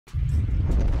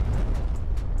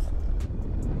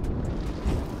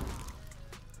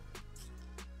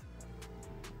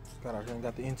Got out here and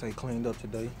got the intake cleaned up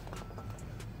today.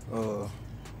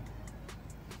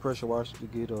 Pressure washed to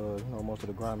get you know, most of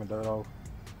the grime and dirt off,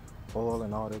 oil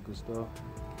and all that good stuff.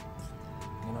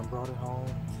 And I brought it home,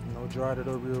 you know, dried it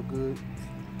up real good,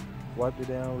 wiped it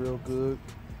down real good,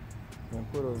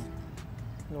 and put a, you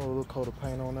know, a little coat of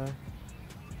paint on there,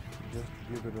 just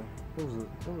to give it a.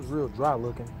 It was real dry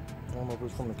looking. I don't know if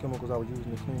it's from the chemicals I was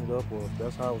using to clean it up, or if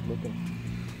that's how it was looking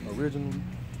originally.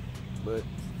 But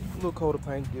a little coat of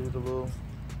paint, give it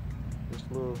just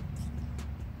a little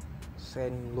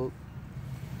satin look.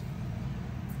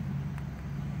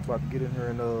 About to get in here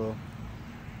and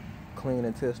clean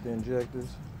and test the injectors,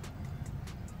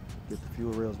 get the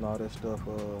fuel rails and all that stuff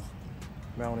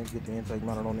mounted, get the intake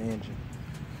mounted on the engine.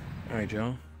 All right,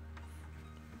 y'all,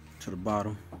 to the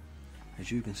bottom.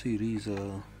 As you can see, this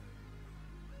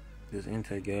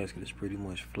intake gasket is pretty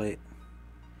much flat.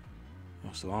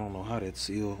 So I don't know how that's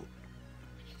sealed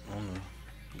on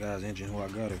the guy's engine who I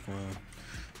got it from,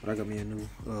 but I got me a new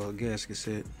gasket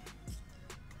set,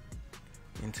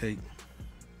 intake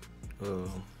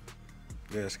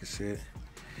gasket set,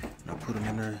 and I put them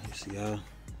in there. You see how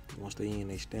once they in,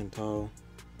 they stand tall,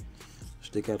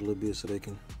 stick out a little bit so they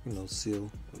can, you know,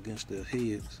 seal against the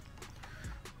heads.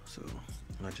 So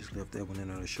I just left that one in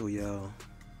there to show y'all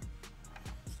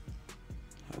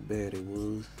how bad it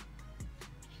was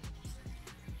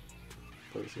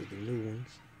versus the new ones.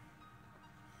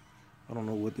 I don't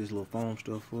know what this little foam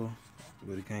stuff for,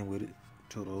 but it came with it.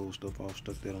 Took the old stuff off,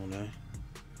 stuck that on there.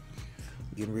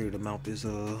 Getting ready to mount this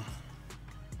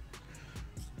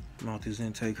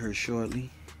intake here shortly.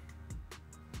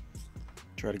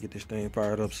 Try to get this thing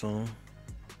fired up soon.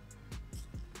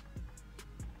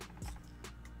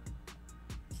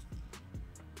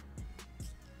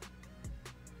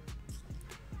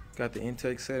 Got the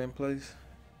intake set in place.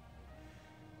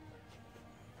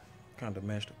 Kind of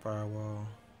matched the firewall.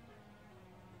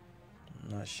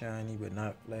 Not shiny, but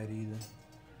not flat either.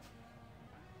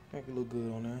 I think it look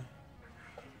good on there.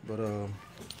 But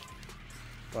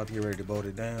about to get ready to bolt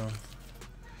it down.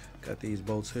 Got these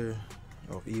bolts here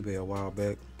off eBay a while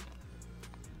back.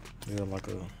 They're like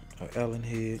a Allen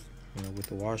head, you know, with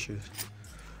the washers.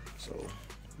 So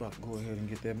about to go ahead and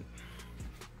get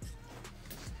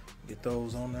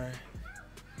those on there.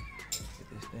 Get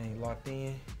this thing locked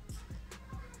in.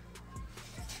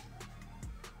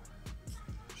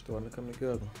 Starting to come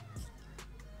together.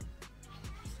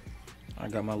 I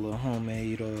got my little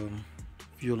homemade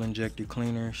fuel injector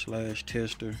cleaner /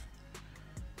 tester.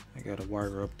 I gotta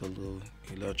wire up the little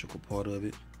electrical part of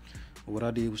it. But what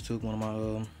I did was took one of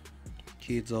my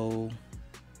kids' old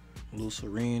little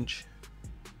syringe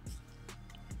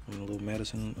and a little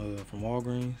medicine from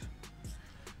Walgreens.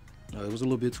 It was a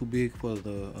little bit too big for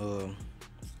the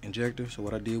injector, so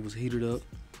what I did was heat it up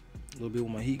a little bit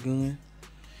with my heat gun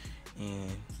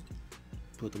and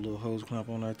put the little hose clamp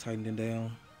on there, tightened it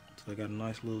down so I got a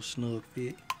nice little snug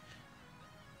fit.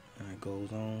 And it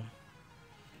goes on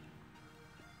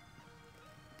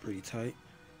pretty tight.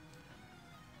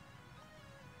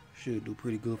 Should do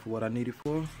pretty good for what I need it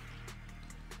for.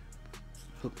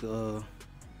 Hook the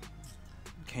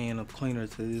can of cleaner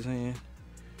to this end.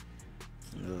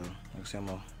 And, like I said, I'm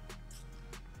gonna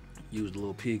use the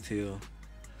little pigtail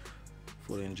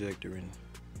for the injector and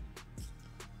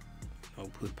I'll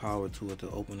put power to it to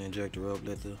open the injector up,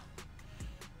 let the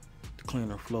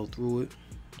cleaner flow through it,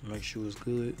 make sure it's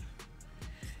good,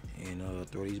 and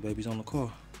throw these babies on the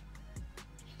car.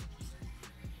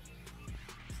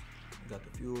 Got the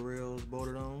fuel rails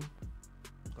bolted on,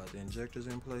 got the injectors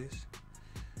in place,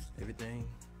 everything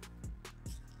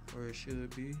where it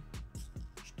should be.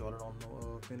 Started on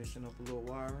finishing up a little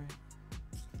wiring.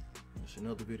 It's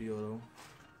another video though,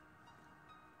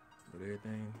 but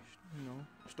everything, you know,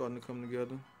 starting to come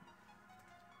together,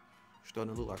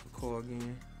 starting to look like a car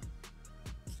again.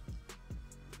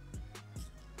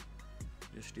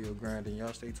 Just still grinding.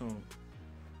 Y'all stay tuned.